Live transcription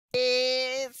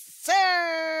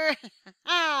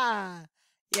Sir.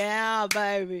 Yeah,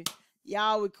 baby.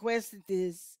 Y'all requested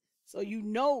this, so you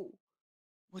know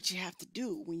what you have to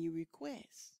do when you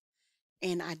request.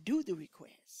 And I do the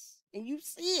request. And you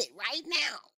see it right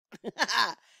now.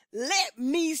 Let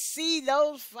me see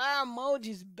those fire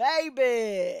emojis,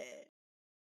 baby.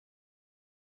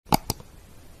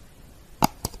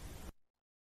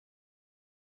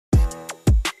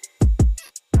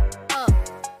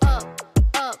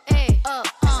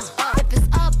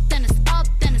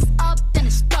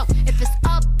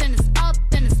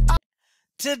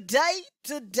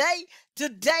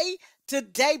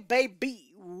 Today,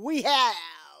 baby, we have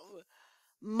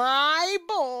my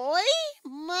boy,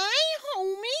 my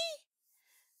homie,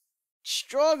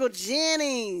 Struggle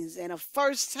Jennings, and a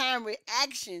first-time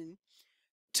reaction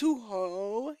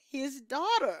to his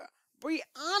daughter,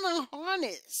 BRIANNA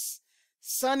Harness.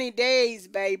 Sunny days,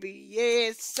 baby.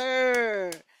 Yes,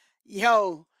 sir.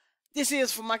 Yo, this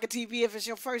is famaca TV. If it's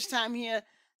your first time here,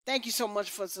 thank you so much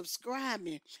for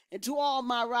subscribing. And to all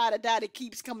my ride or die that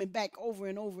keeps coming back over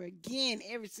and over again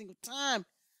every single time,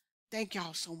 thank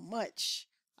y'all so much.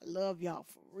 I love y'all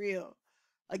for real.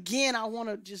 Again, I want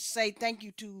to just say thank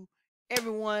you to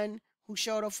everyone who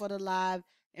showed up for the live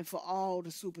and for all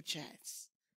the super chats.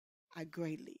 I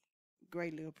greatly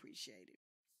appreciate it.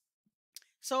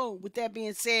 So, with that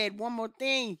being said, one more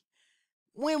thing.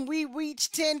 When we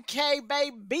reach 10K,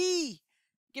 baby,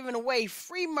 giving away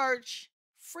free merch,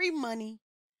 free money,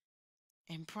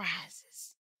 and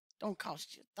prizes. Don't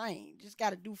cost you a thing. Just got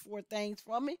to do 4 things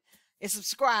for me. And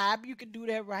subscribe. You can do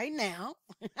that right now.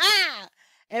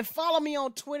 And follow me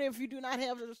on Twitter if you do not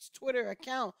have a Twitter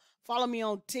account. Follow me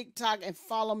on TikTok and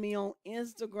follow me on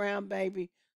Instagram,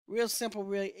 baby. Real simple,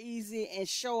 real easy. And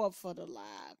show up for the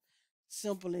live.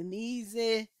 Simple and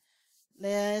easy.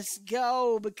 Let's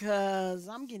go because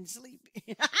I'm getting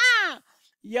sleepy.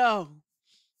 Yo.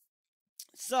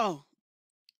 So,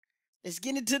 let's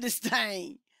get into this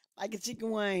thing. Like a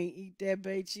chicken wing. Eat that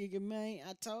baked chicken, man.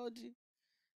 I told you.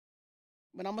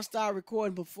 But I'm going to start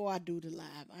recording before I do the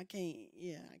live. I can't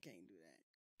do that.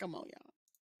 Come on, y'all.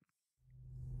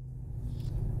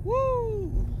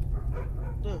 Woo!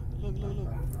 Look.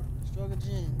 Struggle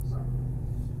Jennings.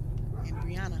 And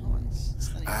BRIANNA Harness.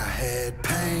 I had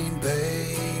pain,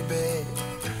 baby,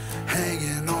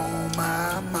 hanging on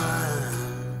my mind.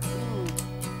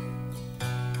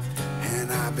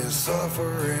 And I've been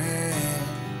suffering,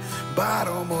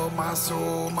 bottom of my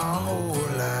soul my whole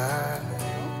life.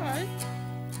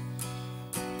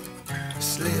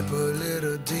 Slip a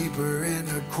little deeper in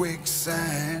the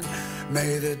quicksand.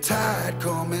 May the tide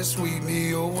come and sweep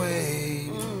me away.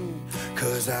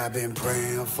 Cause I've been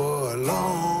praying for a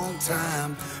long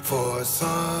time for a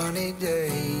sunny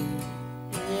day.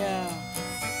 Yeah.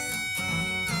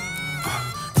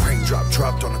 Raindrop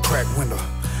dropped on a cracked window.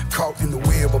 Caught in the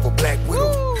web of a black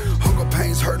widow. Hunger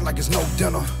pains hurting like it's no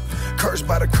dinner. Cursed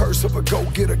by the curse of a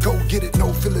go-getter. Go get it,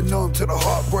 no feeling numb to the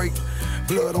heartbreak.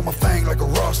 Blood on my fang like a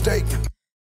raw steak.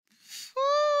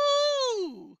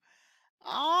 Woo!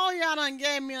 Oh, y'all done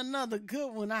gave me another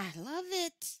good one. I love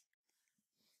it.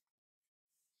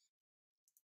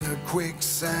 The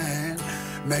quicksand,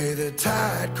 may the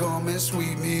tide come and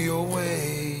sweep me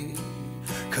away.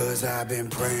 Cause I've been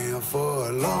praying for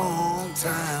a long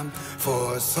time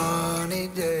for a sunny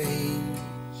day.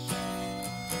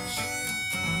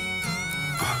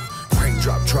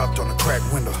 Raindrop dropped on a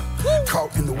cracked window.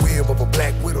 Caught in the web of a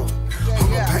black widow.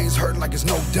 Hunger pains hurting like it's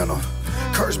no dinner.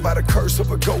 Cursed by the curse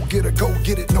of a go-getter. Go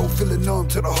get it, no feeling numb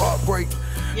to the heartbreak.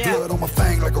 Blood on my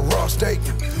fang like a raw steak.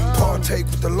 Partake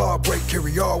with the law break.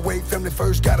 Carry our weight. Family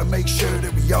first, gotta make sure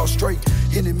that we all straight.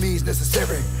 Any means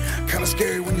necessary. Kinda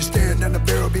scary when you're staring down the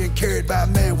barrel, being carried by a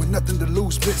man with nothing to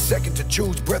lose. Split second to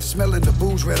choose. Breath smelling the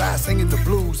booze. Red eyes singing the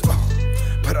blues.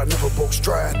 But I never broke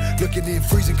stride. Looking in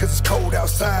freezing cause it's cold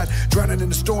outside. Drowning in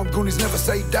the storm. Goonies never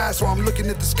say die. So I'm looking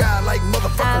at the sky like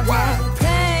motherfucker why.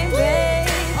 Pain,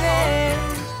 baby,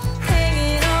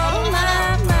 hanging on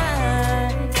my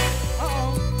mind.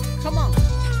 Come on.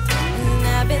 And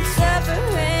I've been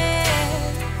suffering,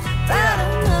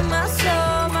 bottom of my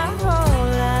soul my whole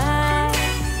life.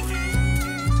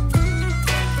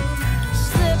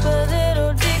 Slip a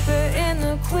little deeper in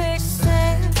the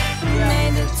quicksand.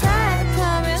 Made the tide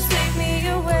come and sweep me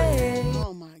away.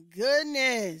 Oh my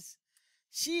goodness.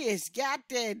 She has got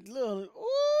that little,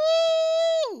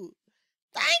 ooh.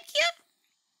 Thank you.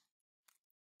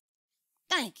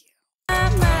 Thank you. My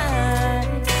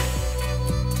mind.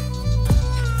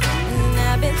 And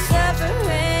I've been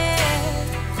suffering,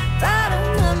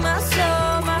 bottom of my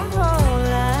soul my whole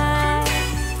life.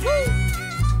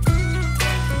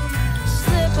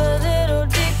 Slip a little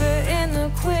deeper in the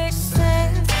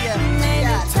quicksand.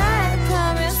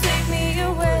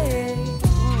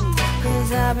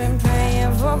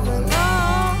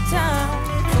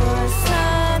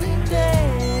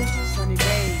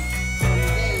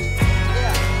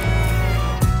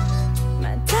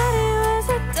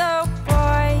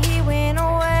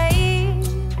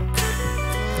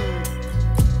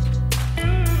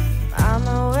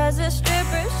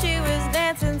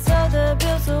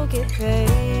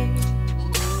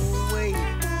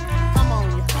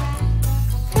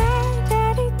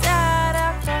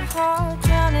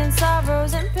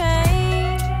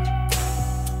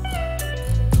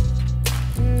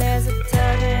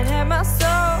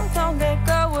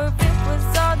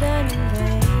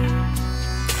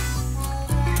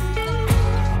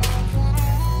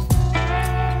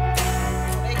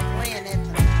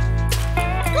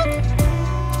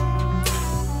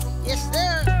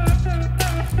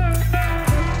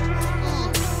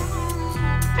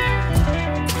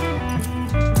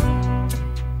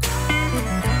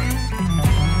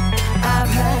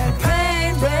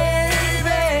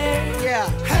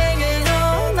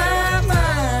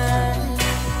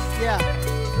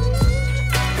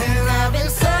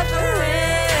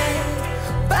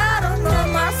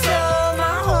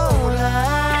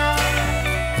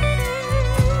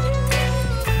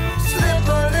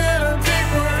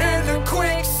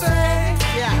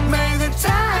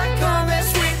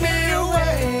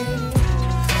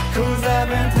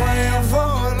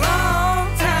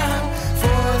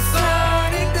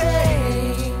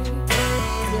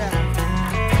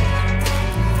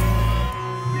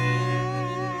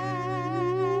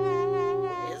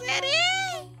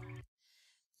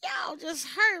 just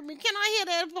hurt me. Can I hear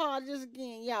that part just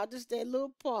again? Y'all, just that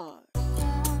little part.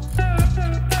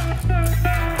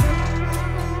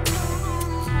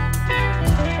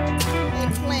 They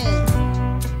playing.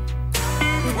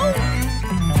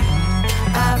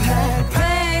 I've had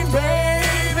pain,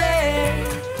 baby,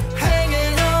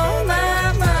 hanging on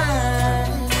my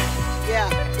mind. Yeah.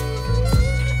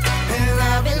 And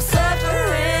I've been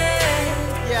suffering,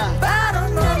 Yeah.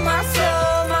 bottom of my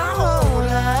soul my whole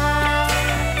life.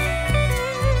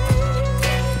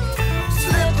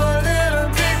 Slip a little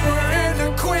deeper in the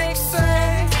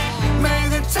quicksand. May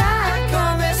the tide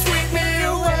come and sweep me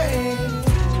away.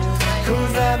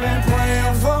 'Cause I've been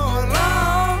praying for a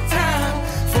long time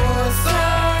for a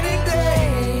sunny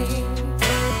day.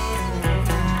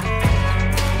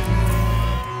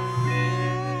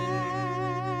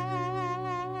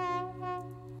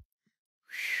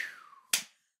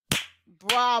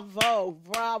 Bravo,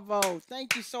 bravo.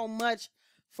 Thank you so much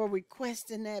for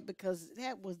requesting that because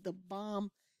that was the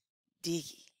bomb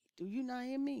diggy. Do you not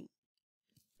hear me?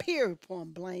 Period,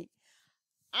 point blank.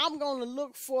 I'm going to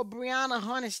look for Brianna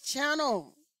Hunter's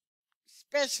channel,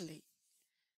 especially.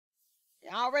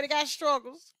 I already got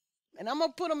struggles, and I'm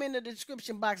going to put them in the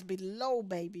description box below,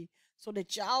 baby, so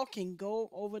that y'all can go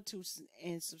over to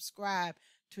and subscribe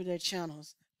to their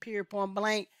channels. Period, point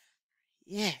blank.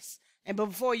 Yes. And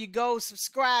before you go,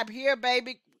 subscribe here,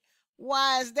 baby.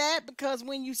 Why is that? Because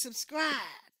when you subscribe,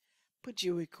 put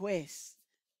your requests,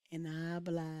 and I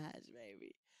oblige,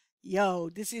 baby. Yo,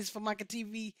 this is Famaca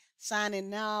TV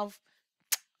signing off.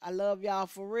 I love y'all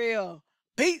for real.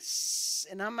 Peace,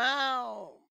 and I'm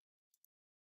out.